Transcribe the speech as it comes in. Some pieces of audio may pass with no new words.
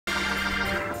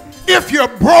If you're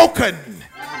broken,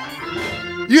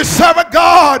 you serve a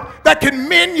God that can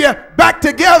mend you back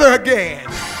together again.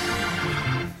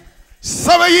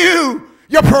 Some of you,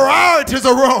 your priorities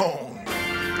are wrong.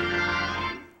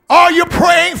 All you're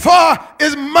praying for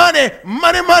is money,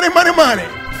 money, money, money, money.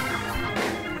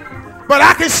 But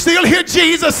I can still hear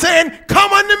Jesus saying,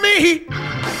 come unto me,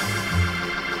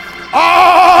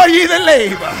 all ye that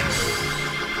labor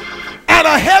and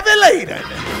are heavy laden,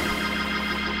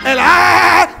 and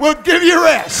I will give you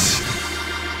rest.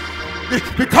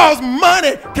 Because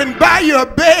money can buy you a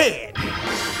bed,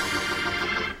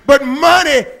 but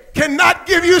money cannot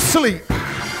give you sleep.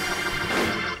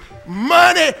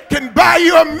 Money can buy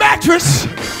you a mattress,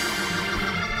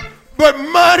 but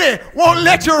money won't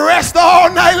let you rest all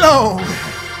night long.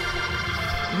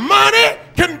 Money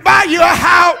can buy you a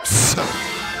house,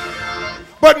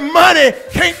 but money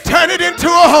can't turn it into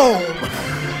a home.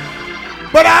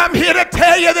 But I'm here to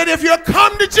tell you that if you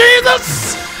come to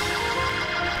Jesus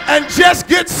and just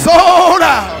get sold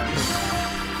out,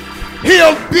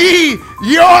 he'll be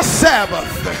your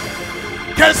Sabbath.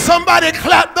 Can somebody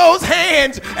clap those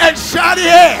hands and shout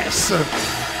yes?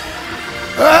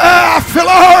 I feel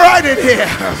all right in here.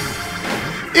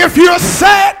 If you're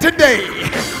sad today,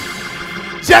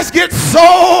 just get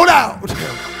sold out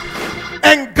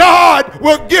and God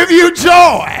will give you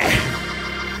joy.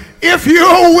 If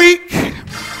you're weak,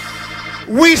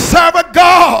 we serve a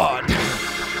God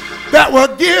that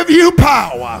will give you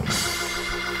power.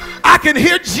 I can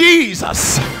hear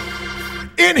Jesus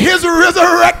in his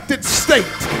resurrected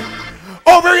state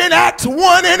over in Acts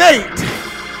 1 and 8.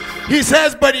 He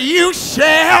says, but you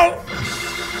shall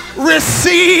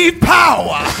receive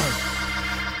power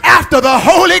after the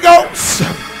Holy Ghost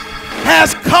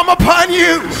has come upon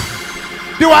you.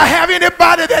 Do I have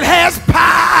anybody that has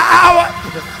power?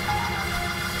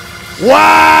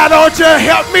 Why don't you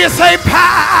help me say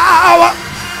power?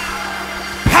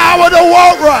 Power to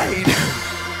walk right.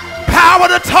 Power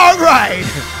to talk right.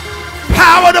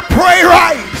 Power to pray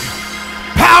right.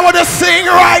 Power to sing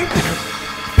right.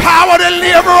 Power to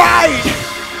live right.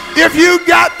 If you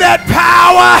got that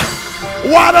power,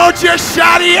 why don't you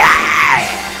shout yeah?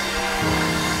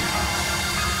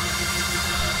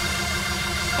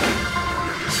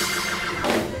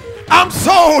 I'm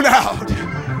sold out.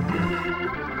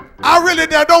 I really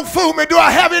don't fool me. Do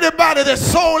I have anybody that's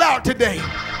sold out today?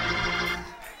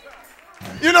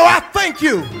 You know, I thank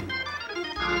you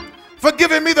for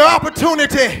giving me the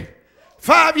opportunity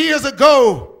 5 years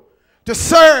ago to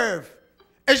serve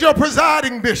as your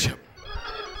presiding bishop.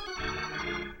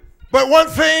 But one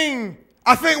thing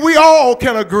I think we all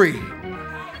can agree,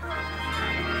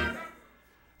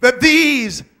 that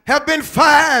these have been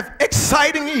 5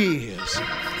 exciting years.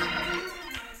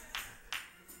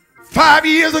 5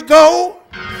 years ago,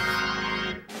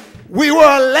 we were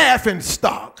a laughing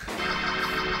stock.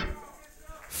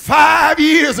 5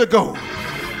 years ago,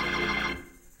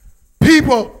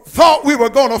 people thought we were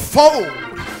going to fold.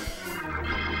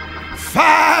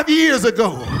 5 years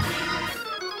ago,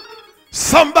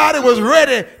 somebody was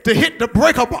ready to hit the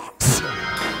breaker box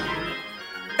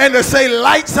and to say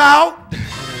lights out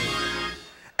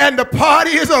and the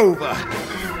party is over.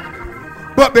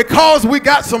 But because we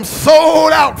got some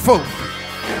sold out folk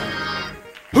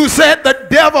who said the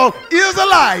devil is a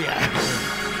liar,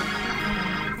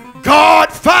 God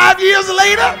 5 years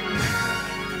later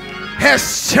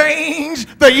has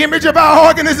changed the image of our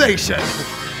organization.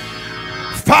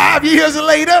 5 years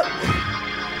later,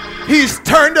 he's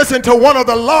turned us into one of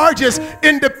the largest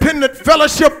independent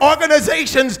fellowship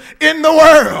organizations in the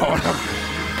world.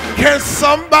 Can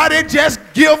somebody just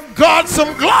give God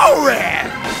some glory?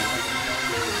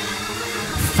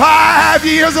 5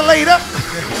 years later,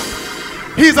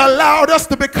 he's allowed us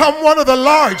to become one of the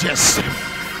largest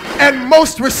and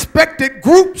most respected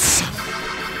groups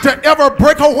to ever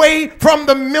break away from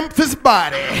the Memphis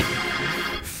body.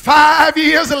 5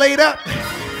 years later,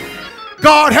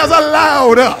 God has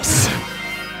allowed us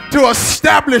to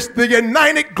establish the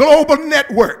United Global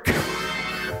Network,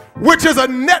 which is a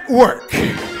network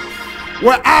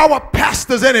where our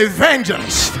pastors and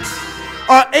evangelists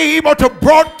are able to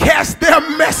broadcast their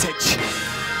message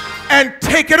and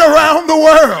take it around the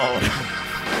world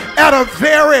at a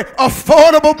very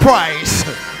affordable price.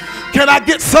 Can I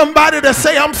get somebody to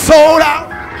say I'm sold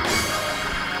out?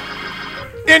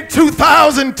 In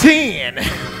 2010,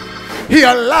 he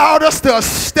allowed us to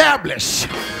establish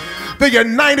the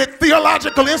United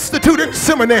Theological Institute and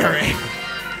Seminary.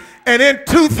 And in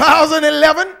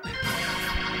 2011,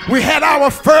 we had our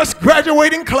first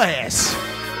graduating class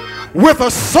with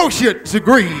associate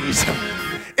degrees.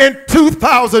 In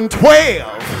 2012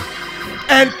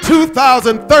 and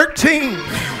 2013,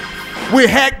 We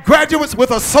had graduates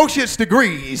with associate's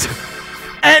degrees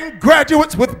and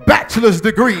graduates with bachelor's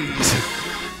degrees.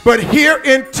 But here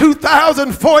in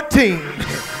 2014,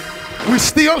 we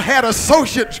still had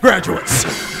associate's graduates.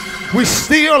 We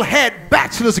still had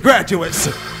bachelor's graduates.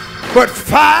 But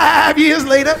 5 years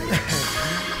later,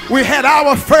 we had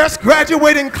our first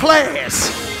graduating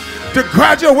class to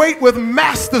graduate with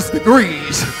master's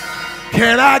degrees.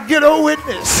 Can I get a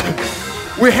witness?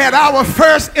 We had our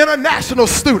first international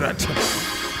student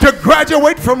to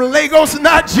graduate from Lagos,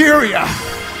 Nigeria.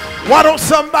 Why don't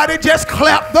somebody just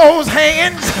clap those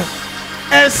hands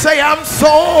and say, I'm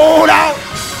sold out?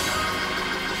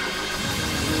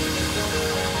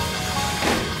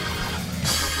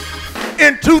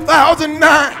 In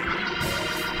 2009,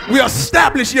 we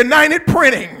established United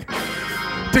Printing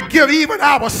to give even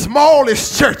our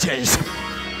smallest churches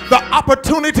the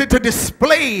opportunity to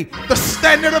display the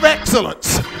standard of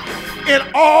excellence in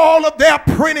all of their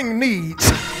printing needs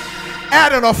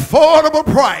at an affordable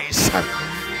price.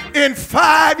 In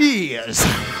 5 years,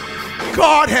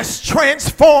 God has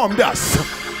transformed us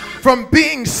from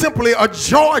being simply a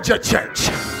Georgia church,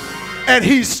 and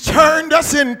he's turned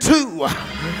us into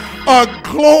a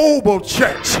global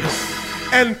church.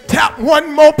 And tap one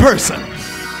more person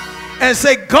and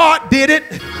say, God did it,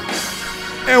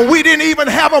 and we didn't even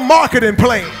have a marketing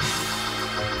plan.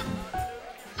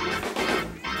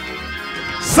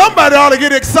 Somebody ought to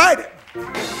get excited.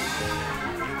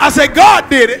 I said, God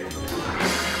did it,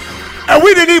 and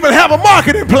we didn't even have a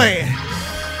marketing plan.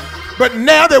 But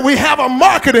now that we have a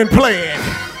marketing plan,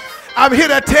 I'm here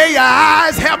to tell you,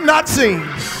 eyes have not seen,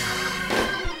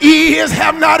 ears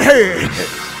have not heard,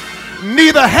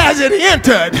 neither has it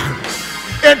entered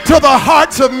into the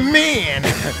hearts of men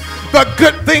the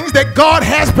good things that God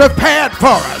has prepared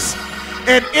for us.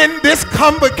 And in this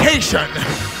convocation,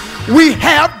 we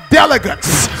have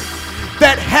delegates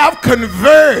that have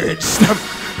converged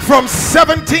from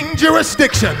 17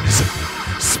 jurisdictions,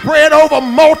 spread over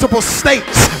multiple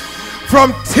states,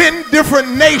 from 10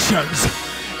 different nations.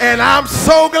 And I'm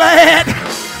so glad,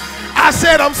 I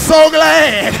said I'm so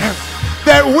glad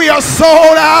that we are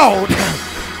sold out.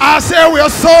 I said we are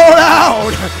sold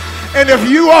out. And if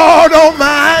you all don't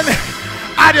mind,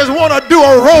 I just want to do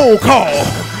a roll call.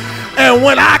 And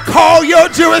when I call your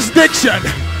jurisdiction,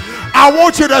 I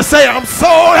want you to say, I'm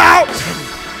sold out.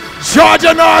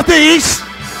 Georgia Northeast,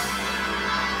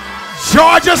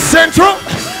 Georgia Central,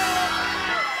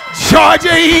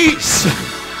 Georgia East,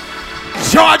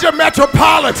 Georgia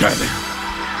Metropolitan,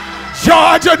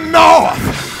 Georgia North,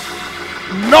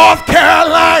 North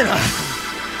Carolina,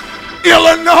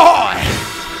 Illinois,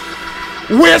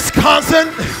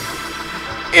 Wisconsin,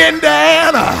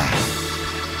 Indiana,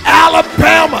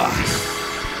 Alabama,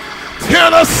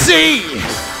 Tennessee,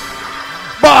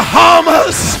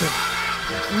 Bahamas,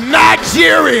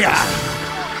 Nigeria,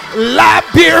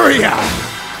 Liberia,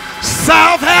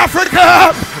 South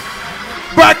Africa,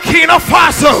 Burkina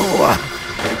Faso,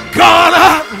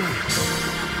 Ghana,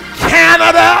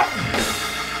 Canada,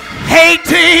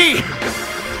 Haiti,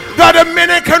 the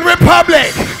Dominican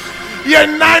Republic,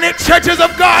 United Churches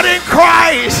of God in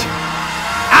Christ.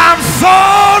 I'm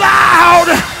sold out.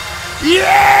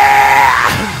 Yeah.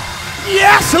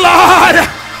 Yes, Lord.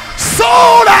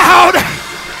 Sold out.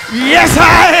 Yes,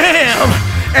 I am.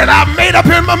 And I made up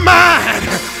in my mind.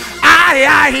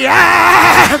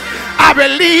 I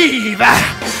believe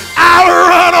I'll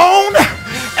run on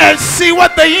and see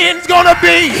what the end's gonna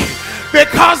be,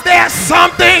 because there's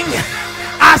something,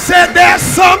 I said there's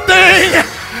something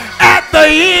at the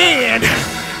end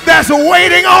that's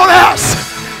waiting on us.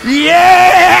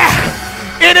 Yeah.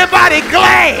 Anybody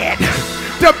glad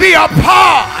to be a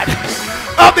part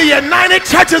of the United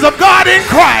Churches of God in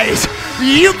Christ?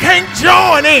 You can't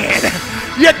join in.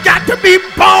 You got to be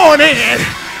born in.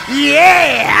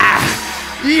 Yeah.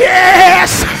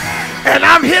 Yes. And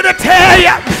I'm here to tell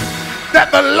you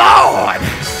that the Lord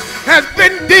has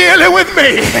been dealing with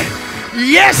me.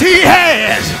 Yes, he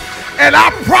has. And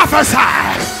I prophesy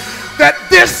that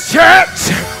this church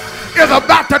is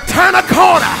about to turn a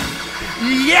corner.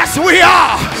 Yes, we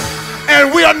are.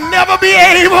 And we'll never be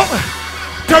able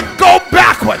to go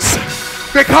backwards,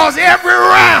 because every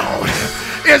round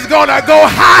is going to go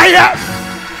higher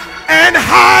and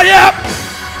higher,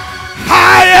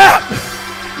 higher.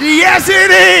 Yes,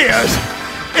 it is.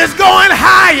 It's going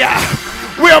higher.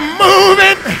 We're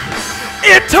moving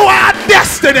into our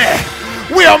destiny.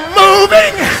 We're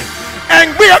moving,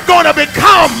 and we're going to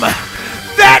become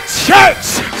that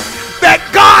church that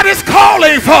God is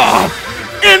calling for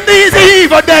in these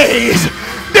evil days.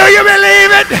 Do you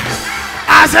believe it?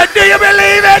 I said, do you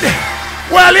believe it?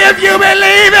 Well, if you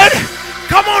believe it,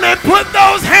 come on and put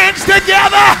those hands together.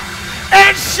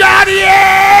 God,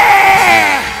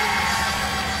 yeah!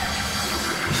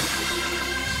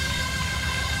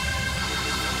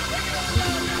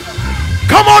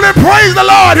 Come on and praise the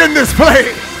Lord in this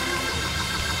place.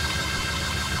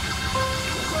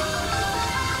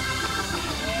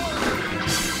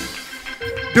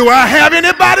 Do I have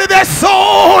anybody that's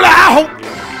sold out?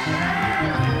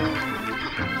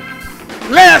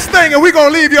 Last thing, and we're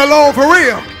going to leave you alone for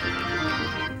real.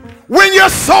 When you're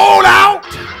sold out,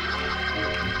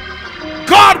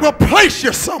 God will place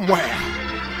you somewhere.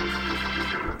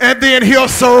 And then he'll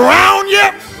surround you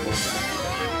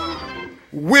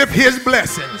with his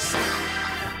blessings.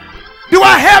 Do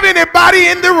I have anybody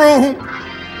in the room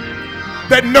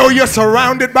that know you're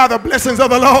surrounded by the blessings of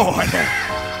the Lord?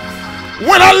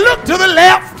 When I look to the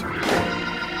left,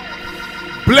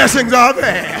 blessings are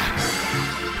there.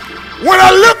 When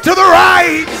I look to the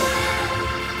right,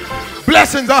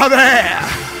 blessings are there.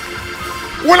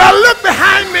 When I look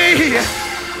behind me,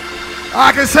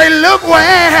 I can say, look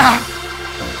where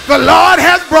the Lord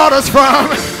has brought us from.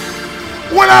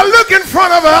 When I look in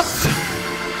front of us,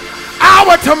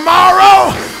 our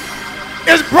tomorrow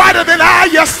is brighter than our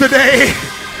yesterday.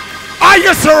 Are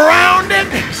you surrounded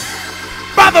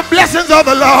by the blessings of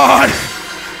the Lord?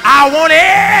 I want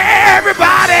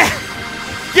everybody,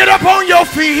 get up on your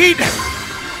feet,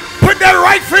 put that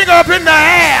right finger up in the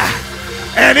air,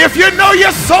 and if you know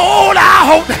you're sold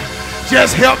out,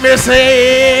 just help me say,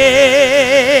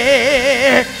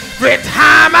 every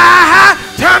time I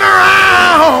turn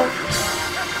around,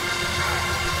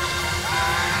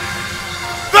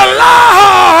 the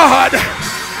Lord,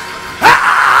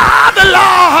 the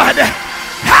Lord,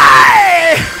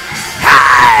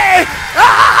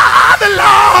 the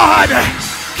Lord,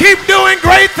 keep doing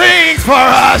great things for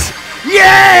us.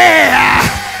 Yeah,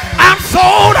 I'm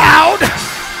sold out.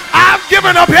 I've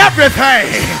given up everything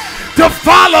to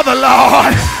follow the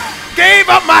Lord. Gave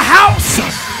up my house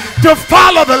to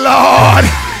follow the Lord.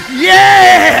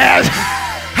 Yes,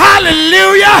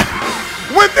 hallelujah.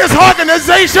 When this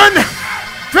organization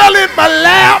fell in my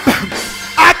lap,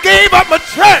 I gave up my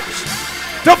church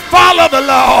to follow the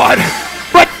Lord.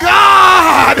 But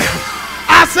God,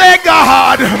 I say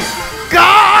God,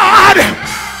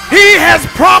 he has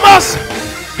promised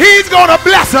he's going to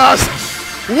bless us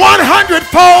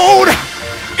 100-fold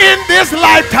in this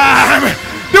lifetime.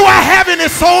 Do I have any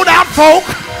sold out folk?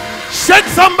 Shake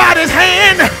somebody's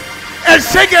hand and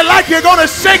shake it like you're going to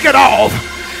shake it off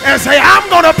and say, I'm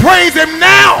going to praise him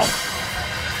now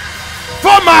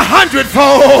for my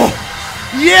 100-fold.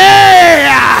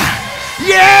 Yeah,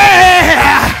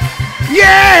 yeah,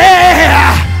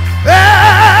 yeah,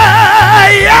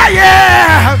 yeah,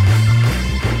 yeah.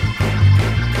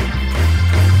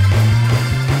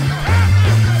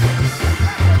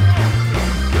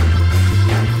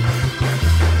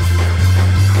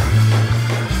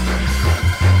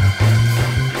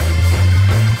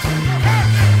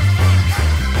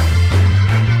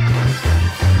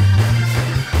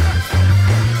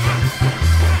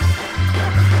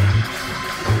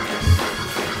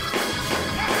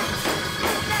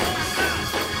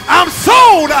 I'm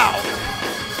sold out.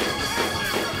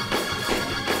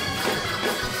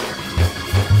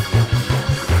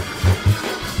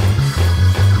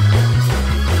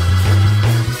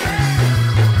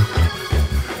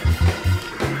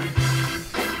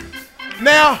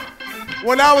 Now,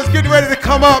 when I was getting ready to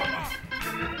come up,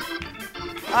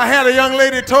 I had a young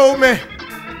lady told me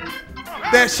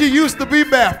that she used to be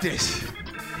Baptist.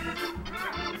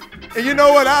 And you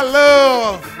know what? I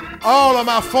love all of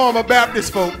my former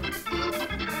Baptist folk,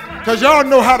 because y'all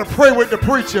know how to pray with the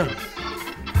preacher.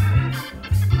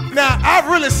 Now, I've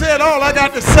really said all I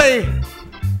got to say,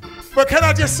 but can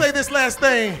I just say this last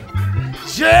thing?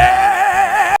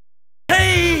 Just in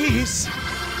case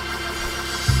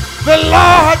the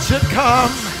Lord should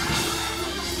come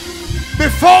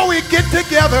before we get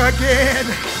together again.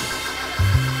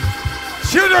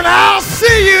 Children, I'll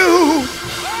see you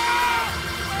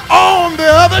on the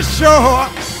other shore.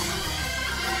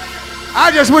 I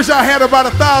just wish I had about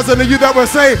 1,000 of you that would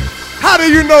say, how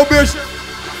do you know, Bishop?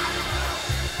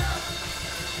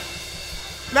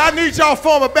 Now I need y'all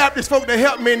former Baptist folk to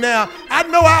help me now. I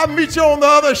know I'll meet you on the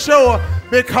other shore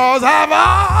because I've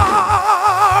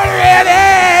already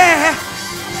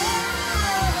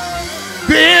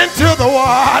been to the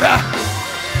water.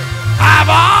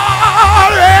 I've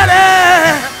already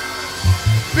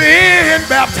been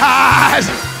baptized.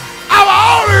 I've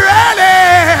already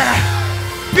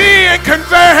being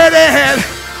converted.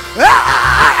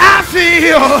 I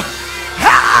feel